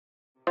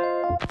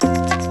Hi.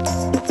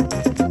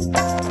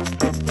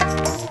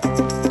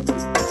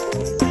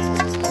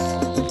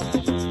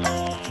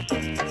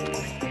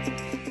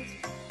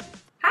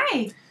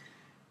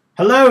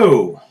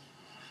 Hello.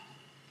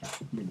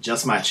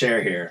 Adjust my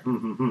chair here.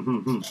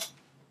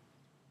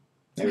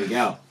 There we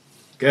go.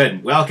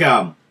 Good.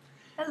 Welcome.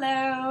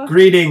 Hello.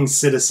 Greetings,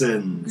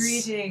 citizens.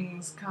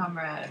 Greetings,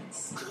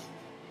 comrades.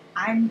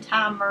 I'm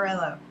Tom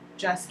Morello.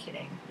 Just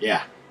kidding.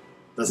 Yeah.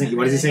 What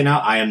does he say now?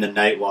 I am the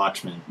Night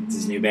Watchman. It's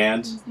his new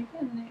band. His new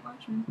band, the Night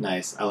Watchman.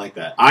 Nice. I like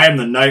that. I am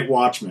the Night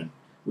Watchman.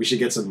 We should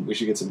get some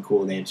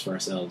cool names for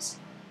ourselves.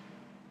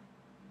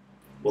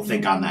 We'll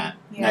think on that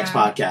next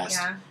podcast.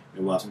 Yeah.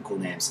 We'll have some cool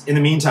names. In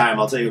the meantime,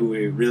 I'll tell you who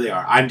we really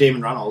are. I'm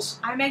Damon Runnels.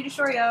 I'm Meg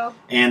DeShorio.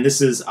 And this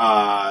is the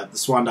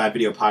Swnadive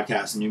video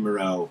podcast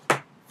numero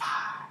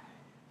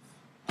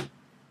 5.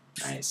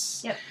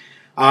 Nice. Yep.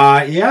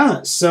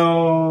 Yeah,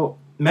 so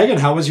Megan,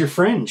 how was your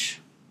Fringe?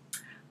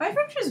 My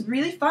Fringe was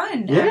really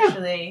fun, Yeah,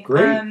 actually.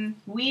 great.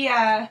 We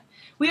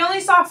only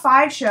saw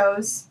 5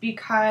 shows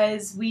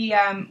because we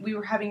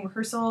were having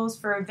rehearsals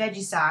for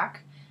Veggie Stock,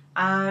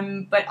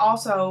 but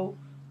also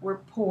we're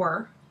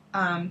poor.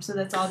 So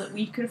that's all that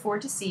we could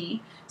afford to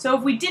see. So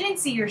if we didn't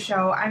see your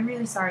show, I'm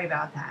really sorry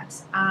about that.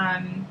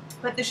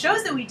 But the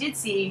shows that we did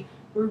see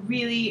were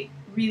really,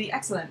 really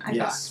excellent, I thought.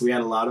 Yes, we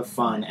had a lot of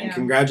fun. And Yeah.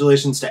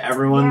 congratulations to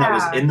everyone that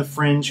was in the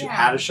Fringe, who Yeah.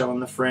 had a show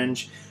in the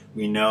Fringe.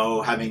 We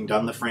know, having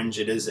done the Fringe,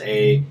 it is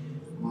a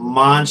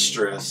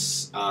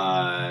monstrous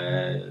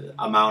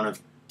amount of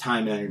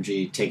time and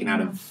energy taken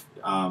out of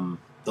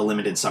the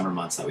limited summer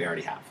months that we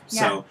already have.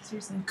 Yeah, So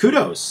seriously.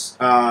 kudos.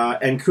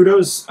 And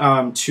kudos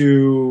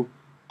to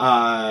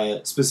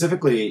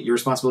specifically your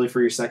responsibility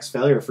for your sex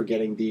failure for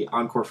getting the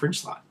Encore Fringe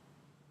slot.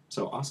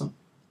 So awesome.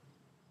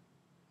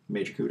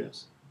 Major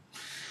kudos.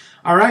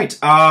 All right.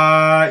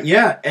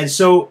 Yeah. And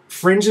so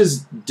Fringe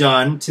is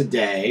done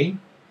today.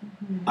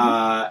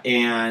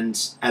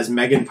 And as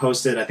Megan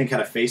posted, I think had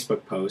a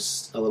Facebook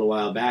post a little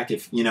while back,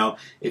 if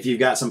you've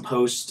got some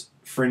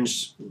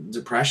post-Fringe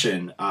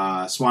depression,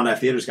 Swnadive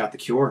Theater's got the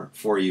cure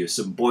for you.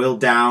 Some boiled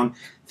down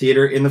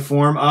theater in the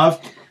form of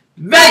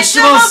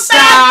Vegetable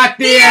Stock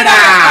Theater!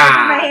 I'll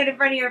put my hand in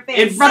front of your face.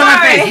 In front of my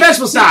face!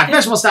 Vegetable Stock!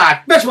 Vegetable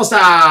Stock! Vegetable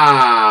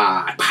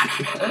Stock!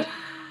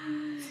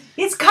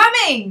 It's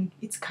coming!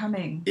 It's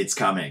coming. It's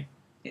coming.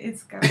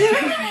 It's coming.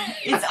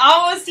 It's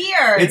almost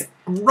here. It's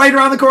right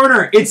around the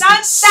corner. It's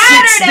on 6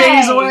 Saturday!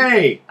 days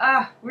away.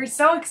 We're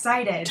so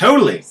excited.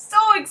 Totally. So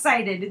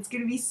excited. It's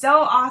going to be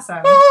so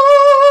awesome.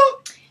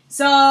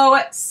 So,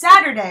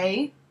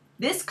 Saturday,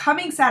 this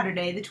coming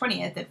Saturday, the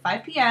 20th at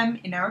 5 p.m.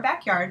 in our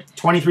backyard.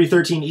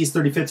 2313 East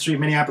 35th Street,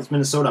 Minneapolis,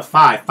 Minnesota,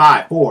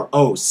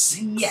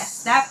 55406.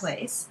 Yes, that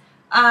place.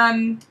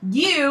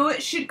 You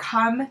should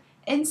come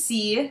and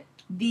see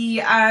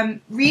the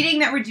reading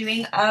that we're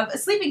doing of A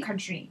Sleeping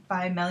Country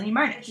by Melanie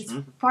Marnish. It's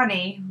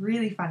funny,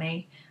 really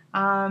funny.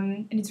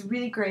 And it's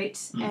really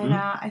great, and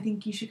I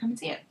think you should come and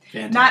see it.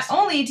 Fantastic. Not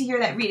only to hear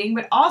that reading,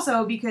 but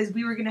also because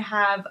we were going to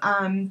have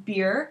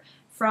beer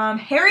from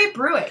Harriet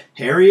Brewing.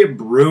 Harriet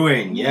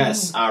Brewing,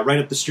 yes. Right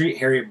up the street,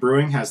 Harriet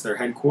Brewing has their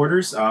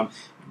headquarters.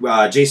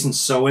 Jason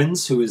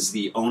Sowens, who is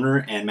the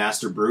owner and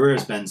master brewer,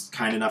 has been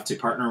kind enough to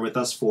partner with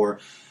us for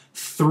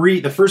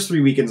the first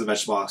 3 weekends of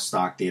Vegetable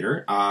Stock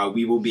Theater.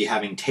 We will be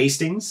having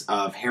tastings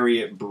of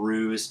Harriet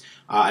Brews.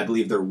 I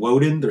believe their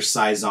Woden, their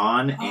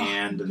Saison,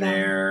 and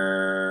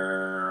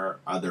their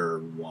other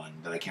one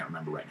that I can't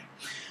remember right now.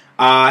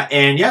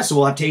 And yeah, so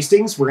we'll have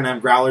tastings. We're going to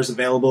have growlers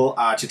available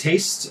to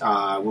taste.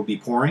 We'll be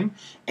pouring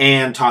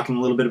and talking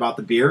a little bit about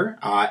the beer.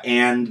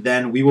 And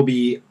then we will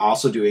be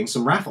also doing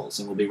some raffles.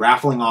 And we'll be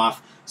raffling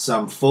off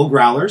some full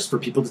growlers for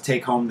people to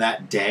take home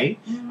that day.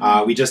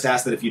 We just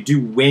ask that if you do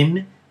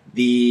win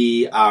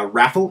the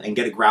raffle and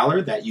get a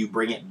growler, that you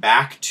bring it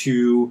back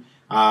to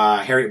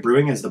Harriet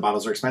Brewing, as the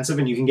bottles are expensive,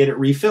 and you can get it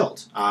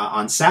refilled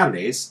on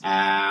Saturdays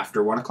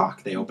after 1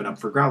 o'clock. They open up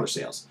for growler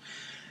sales.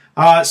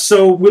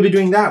 So we'll be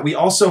doing that. We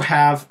also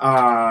have,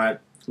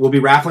 we'll be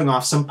raffling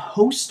off some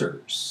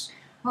posters.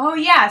 Oh,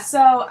 yeah.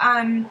 So,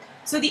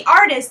 so the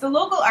artist, the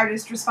local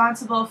artist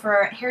responsible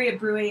for Harriet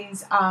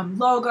Brewing's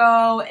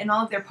logo and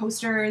all of their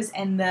posters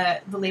and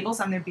the labels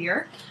on their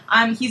beer,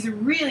 he's a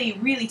really,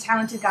 really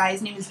talented guy.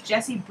 His name is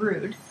Jesse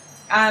Brood.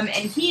 And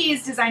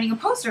he's designing a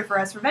poster for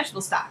us for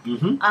Vegetable Stock.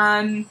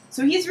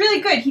 So he's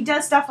really good. He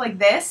does stuff like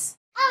this.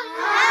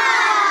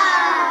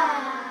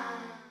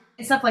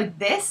 And stuff like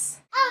this.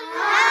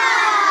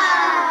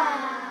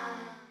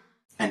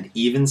 And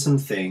even some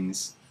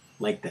things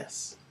like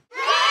this.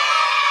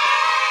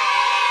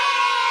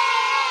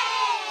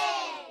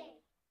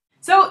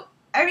 So,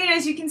 I mean,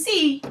 as you can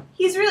see,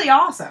 he's really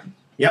awesome.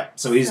 Yep,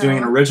 so he's doing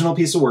an original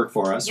piece of work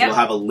for us. Yep. We'll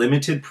have a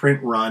limited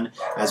print run,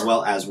 as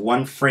well as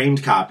one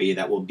framed copy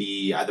that will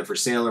be either for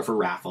sale or for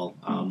raffle.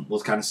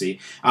 We'll kind of see.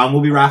 We'll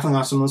be raffling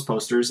off some of those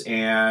posters,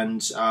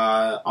 and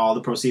all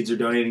the proceeds are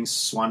donating to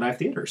Swnadive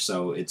Theater.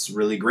 So it's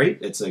really great.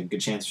 It's a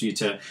good chance for you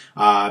to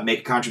make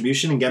a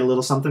contribution and get a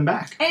little something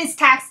back. And it's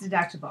tax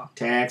deductible.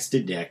 Tax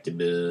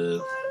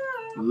deductible.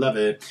 Love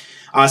it.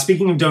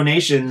 Speaking of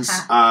donations,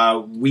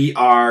 we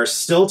are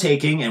still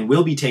taking and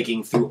will be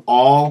taking through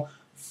all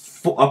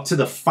up to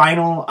the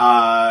final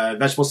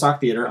Vegetable Stock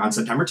Theater on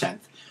September 10th.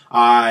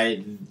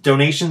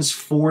 Donations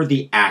for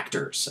the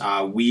actors.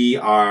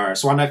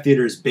 Swnadive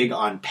Theater is big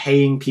on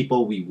paying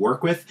people we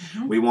work with.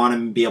 We want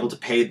to be able to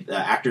pay the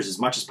actors as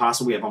much as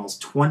possible. We have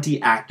almost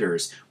 20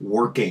 actors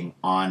working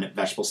on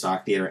Vegetable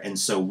Stock Theater, and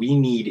so we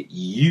need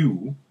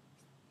you.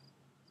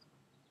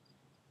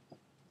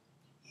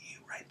 You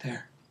right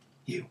there.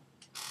 You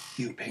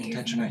paying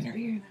attention right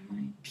here.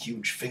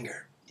 Huge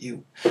finger.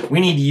 You. We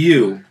need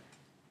you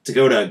to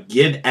go to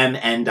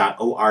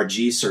givemn.org,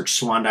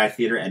 search Swnadive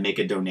Theater, and make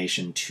a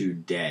donation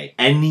today.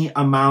 Any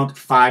amount,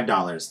 $5,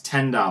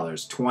 $10,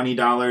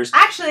 $20.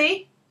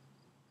 Actually,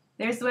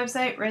 there's the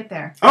website right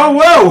there. Oh,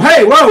 whoa!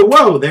 Hey,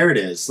 whoa! There it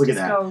is. Look Just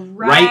at that. go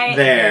right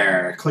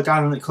there.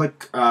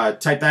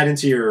 Type that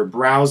into your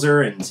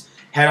browser and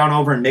head on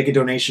over and make a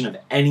donation of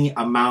any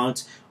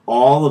amount.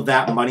 All of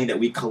that money that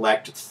we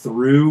collect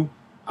through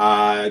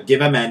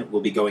GiveMN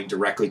will be going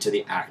directly to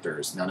the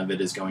actors. None of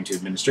it is going to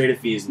administrative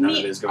fees. None of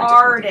it is going to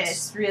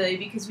artists, really,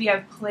 because we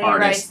have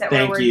playwrights that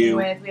we're working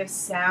with. We have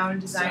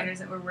sound designers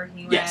that we're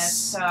working with.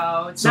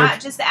 So it's not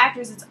just the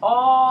actors; it's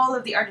all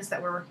of the artists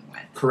that we're working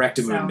with.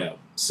 Correctamundo.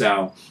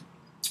 So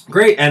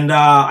great. And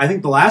I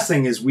think the last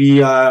thing is we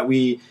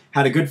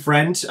had a good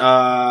friend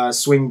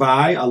swing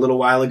by a little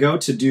while ago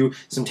to do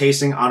some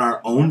tasting on our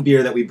own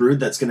beer that we brewed.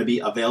 That's going to be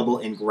available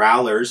in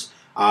growlers.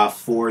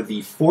 For the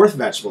 4th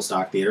Vegetable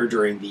Stock Theater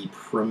during the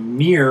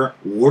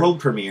world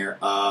premiere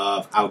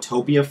of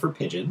Autopia for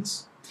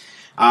Pigeons.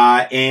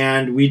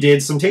 And we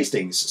did some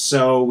tastings.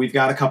 So we've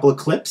got a couple of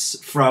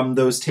clips from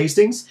those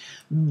tastings.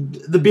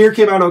 The beer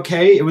came out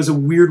okay. It was a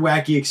weird,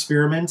 wacky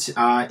experiment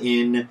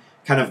in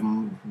kind of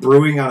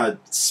brewing on a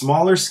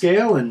smaller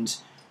scale. And,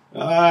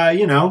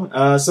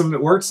 some of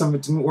it worked, some of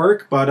it didn't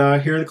work.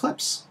 But here are the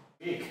clips.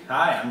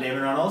 Hi, I'm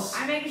David Reynolds.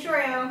 I'm Megan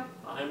Shorio.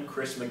 I'm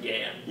Chris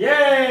McGann.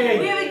 Yay!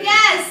 We have a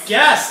guest!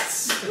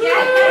 Guests!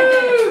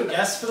 Yay!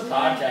 Guests for the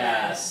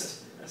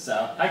podcast.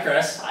 So, hi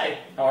Chris. Hi.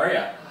 How are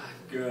you?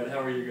 Good.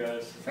 How are you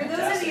guys? For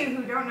those of you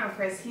who don't know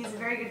Chris, he's a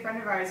very good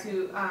friend of ours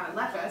who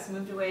left us,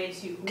 moved away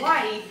to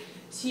Hawaii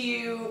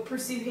to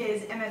pursue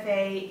his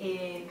MFA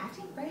in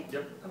acting, right?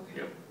 Yep. Okay.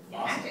 Yep. In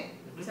Awesome. acting.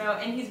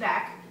 And he's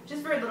back,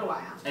 just for a little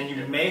while. And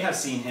you may have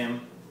seen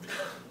him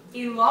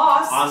In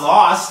Lost. on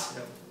Lost.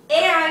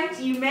 And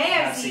you may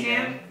have seen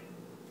him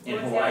in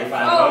Hawaii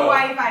 5-0. Oh,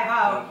 Hawaii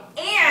 5-0.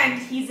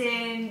 And he's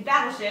in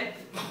Battleship.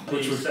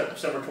 Which was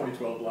September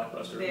 2012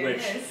 blockbuster, There which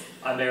it is.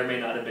 I may or may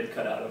not have been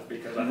cut out of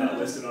because I'm not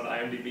listed on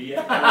IMDb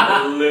yet.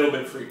 I'm a little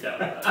bit freaked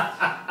out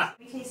about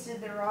it. We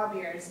tasted the raw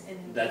beers, and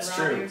That's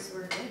the raw true. beers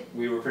were good.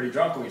 We were pretty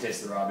drunk when we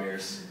tasted the raw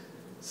beers.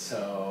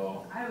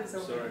 So... I was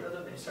over a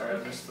little bit. Sorry,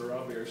 I missed the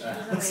raw beers.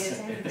 It was only a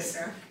tiny bit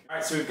though.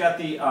 Alright, so we've got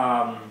the...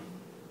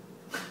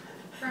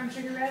 Brown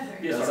sugar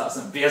raspberry. That's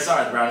awesome.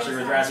 BSR, the brown sugar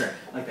with raspberry.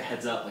 I like the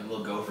heads up, like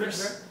little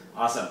gophers.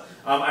 Awesome.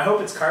 I hope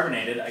it's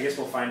carbonated. I guess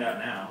we'll find out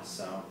now,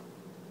 so...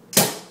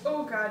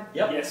 Oh god.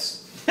 Yep.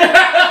 Yes. Look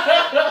at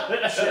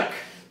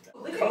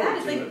Color that,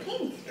 it's to like it.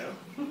 pink. Yeah.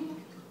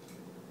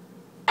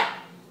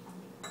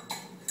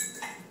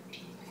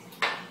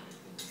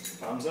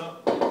 Thumbs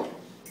up.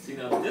 See,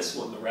 now this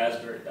one, the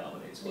raspberry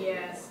dominates.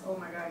 Yes. Oh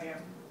my god, yeah.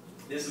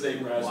 This is a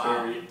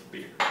raspberry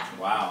beer.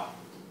 Wow.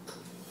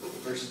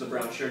 Versus the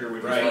brown sugar,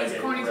 which Right. is like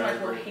a Corny's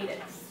Mark will raspberry hate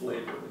it.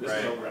 flavor. This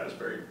is no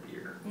raspberry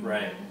beer.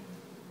 Right.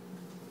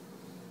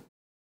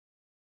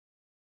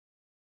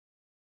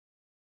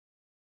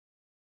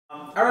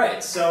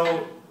 Alright,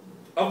 so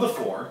of the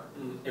 4,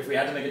 if we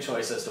had to make a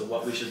choice as to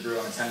what we should brew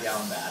on a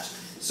 10-gallon batch,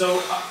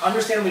 so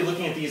understandably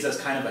looking at these as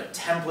kind of a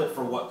template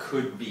for what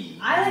could be.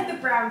 I like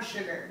the brown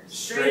sugar.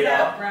 Straight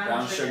up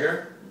brown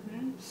sugar.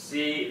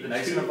 See, the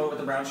Nice two, to vote with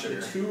the brown sugar.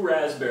 the 2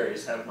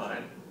 raspberries have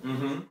mine.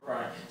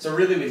 Right. So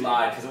really we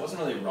lied because it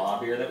wasn't really raw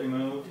beer that we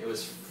moved. It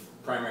was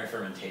primary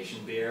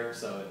fermentation beer,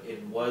 so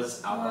it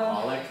was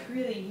alcoholic. Well,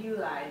 really, you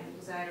lied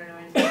because I don't know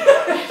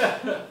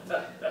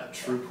anything.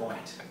 True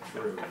point.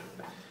 True.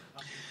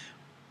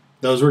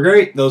 Those were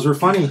great. Those were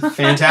funny.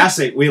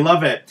 Fantastic. We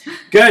love it.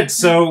 Good.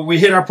 So we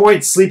hit our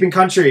points. Sleeping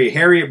Country,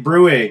 Harriet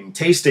Brewing,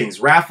 tastings,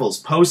 raffles,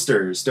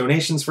 posters,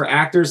 donations for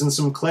actors, and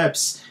some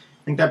clips.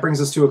 I think that brings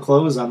us to a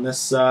close on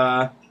this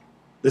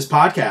this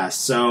podcast.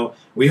 So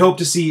we hope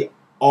to see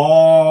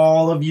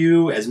all of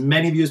you, as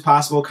many of you as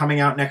possible, coming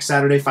out next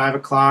Saturday, 5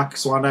 o'clock,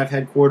 Swnadive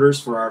headquarters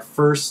for our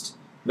first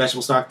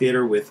Vegetable Stock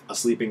Theater with A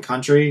Sleeping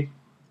Country.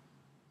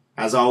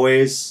 As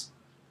always,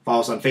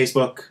 follow us on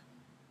Facebook,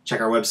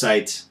 check our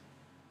website,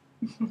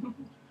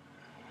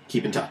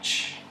 keep in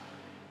touch.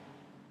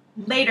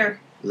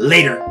 Later.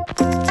 Later.